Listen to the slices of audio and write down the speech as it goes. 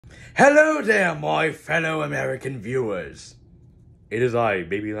Hello there, my fellow American viewers. It is I,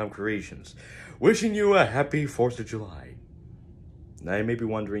 Baby Lamb Creations, wishing you a happy 4th of July. Now you may be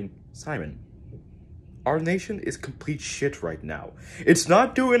wondering, Simon, our nation is complete shit right now. It's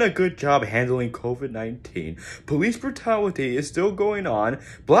not doing a good job handling COVID-19. Police brutality is still going on.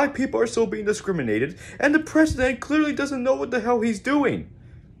 Black people are still being discriminated. And the president clearly doesn't know what the hell he's doing.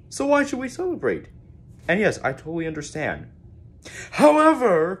 So why should we celebrate? And yes, I totally understand.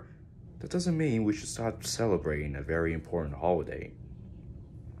 However, that doesn't mean we should stop celebrating a very important holiday.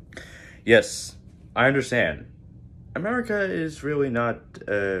 Yes, I understand. America is really not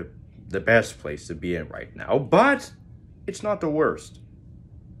the best place to be in right now, but it's not the worst.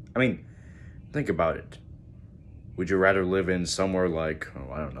 I mean, think about it. Would you rather live in somewhere like,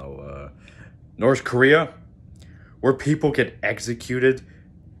 I don't know, North Korea, where people get executed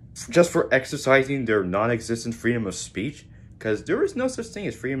just for exercising their non-existent freedom of speech? Because there is no such thing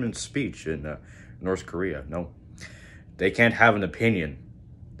as freedom of speech in North Korea. No, they can't have an opinion.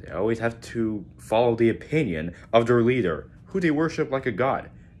 They always have to follow the opinion of their leader, who they worship like a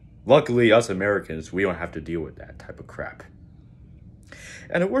god. Luckily, us Americans, we don't have to deal with that type of crap.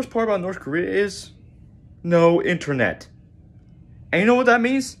 And the worst part about North Korea is no internet. And you know what that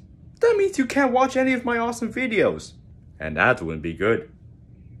means? That means you can't watch any of my awesome videos. And that wouldn't be good.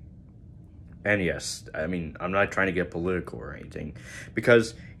 And yes, I mean, I'm not trying to get political or anything.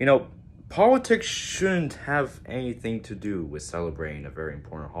 Because, you know, politics shouldn't have anything to do with celebrating a very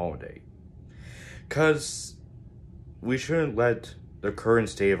important holiday. Because we shouldn't let the current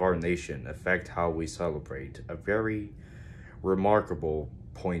state of our nation affect how we celebrate a very remarkable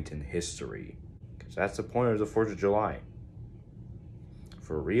point in history. Because that's the point of the 4th of July.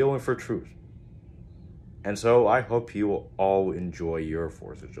 For real and for truth. And so I hope you will all enjoy your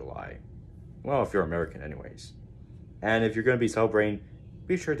 4th of July. Well, if you're American anyways. And if you're going to be celebrating,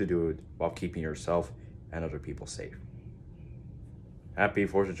 be sure to do it while keeping yourself and other people safe. Happy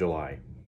 4th of July.